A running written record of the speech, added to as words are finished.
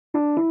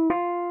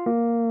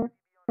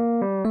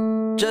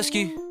Jet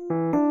ski.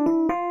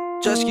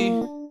 Jet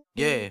ski.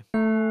 Yeah.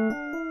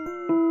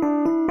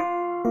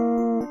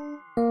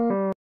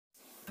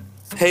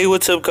 Hey,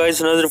 what's up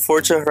guys, another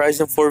Forza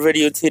Horizon 4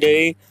 video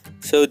today.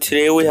 So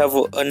today we have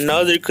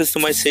another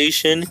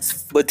customization,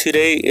 but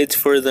today it's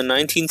for the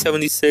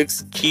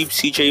 1976 Jeep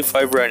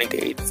cj5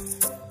 Renegade.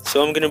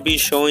 So I'm going to be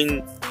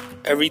showing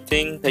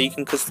everything that you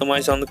can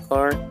customize on the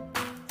car.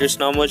 There's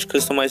not much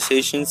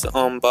customizations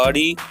on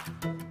body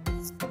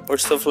or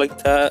stuff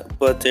like that,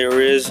 but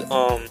there is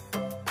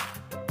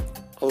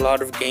a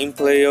lot of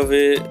gameplay of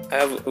it. I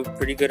have a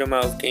pretty good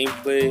amount of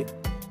gameplay.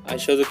 I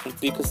show the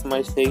complete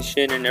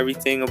customization and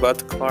everything about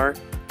the car,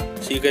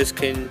 so you guys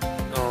can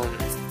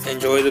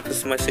enjoy the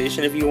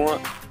customization if you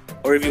want,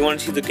 or if you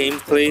want to see the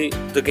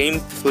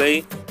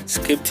gameplay,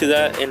 skip to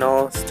that and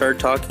I'll start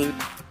talking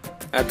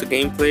at the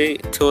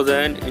gameplay. Till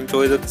then,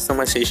 enjoy the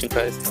customization,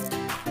 guys.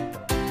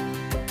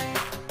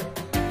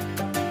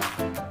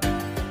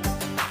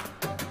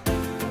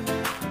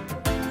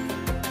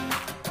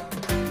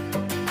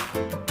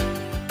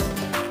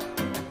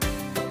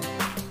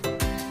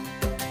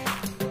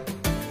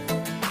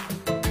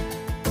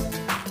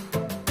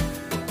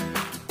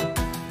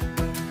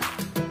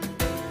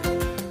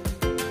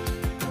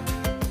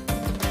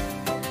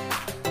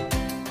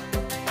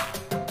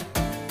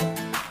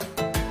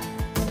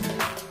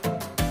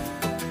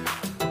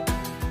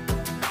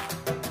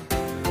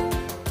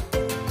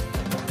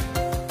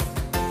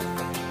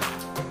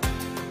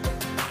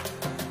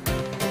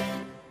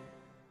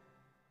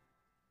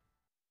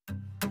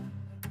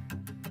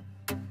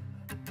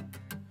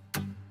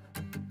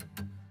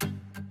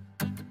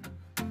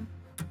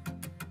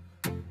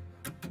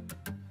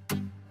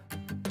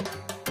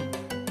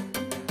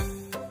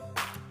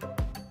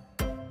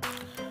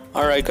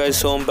 Alright guys,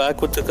 so I'm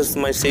back with the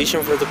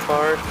customization for the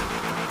car,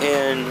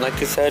 and like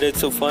I said,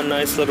 it's a fun,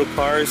 nice little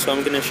car, so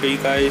I'm gonna show you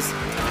guys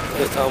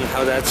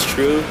how that's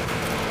true.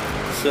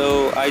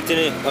 So I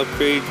didn't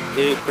upgrade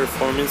it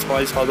performance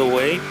wise all the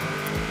way,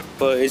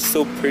 but it's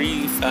still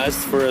pretty fast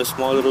for a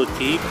small little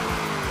Jeep,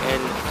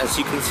 and as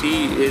you can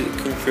see, it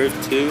can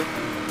drift too.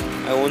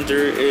 I wonder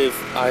if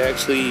I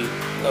actually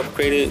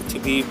upgrade it to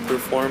be a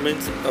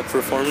performance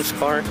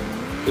car,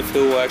 if it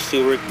will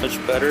actually work much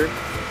better.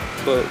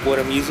 But what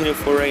I'm using it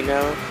for right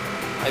now,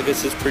 I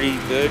guess is pretty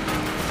good.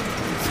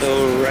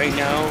 So right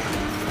now,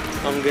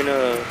 I'm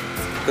gonna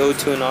go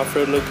to an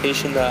off-road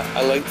location that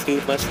I like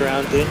to mess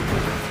around in,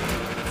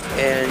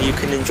 and you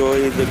can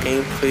enjoy the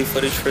gameplay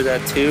footage for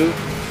that too.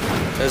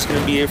 That's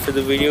gonna be it for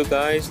the video,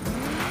 guys.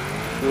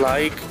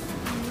 Like,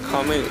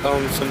 comment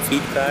some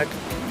feedback,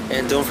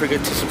 and don't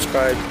forget to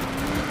subscribe.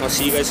 I'll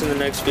see you guys in the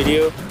next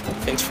video.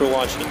 Thanks for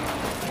watching.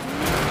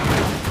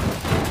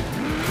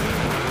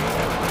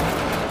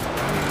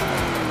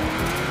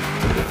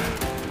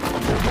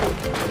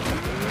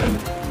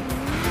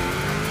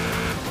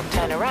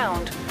 Turn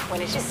around when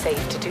it is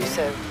safe to do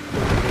so.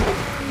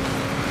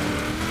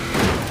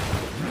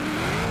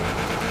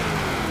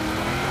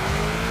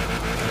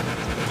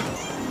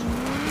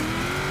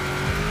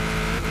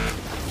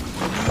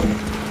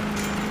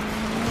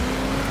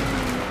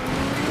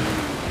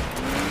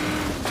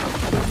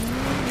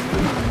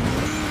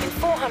 In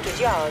 400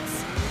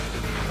 yards,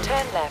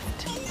 turn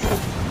left.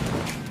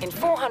 In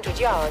 400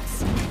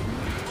 yards,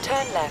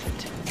 turn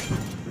left.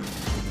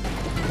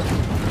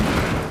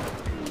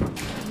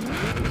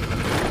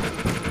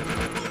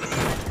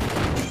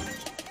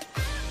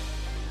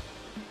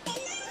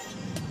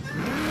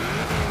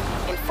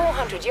 In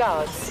 400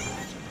 yards,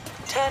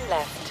 turn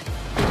left.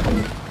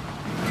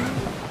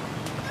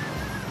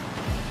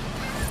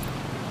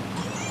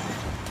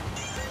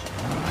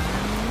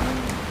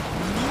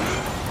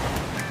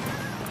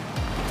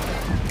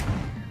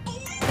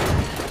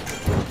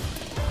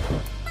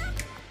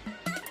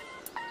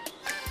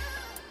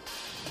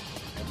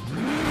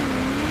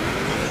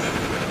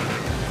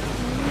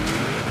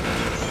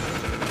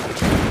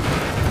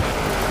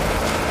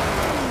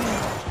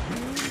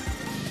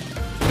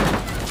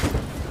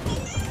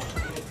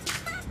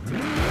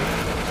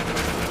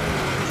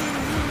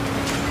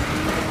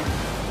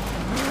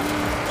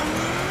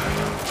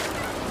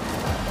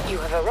 You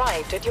have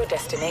arrived at your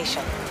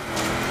destination.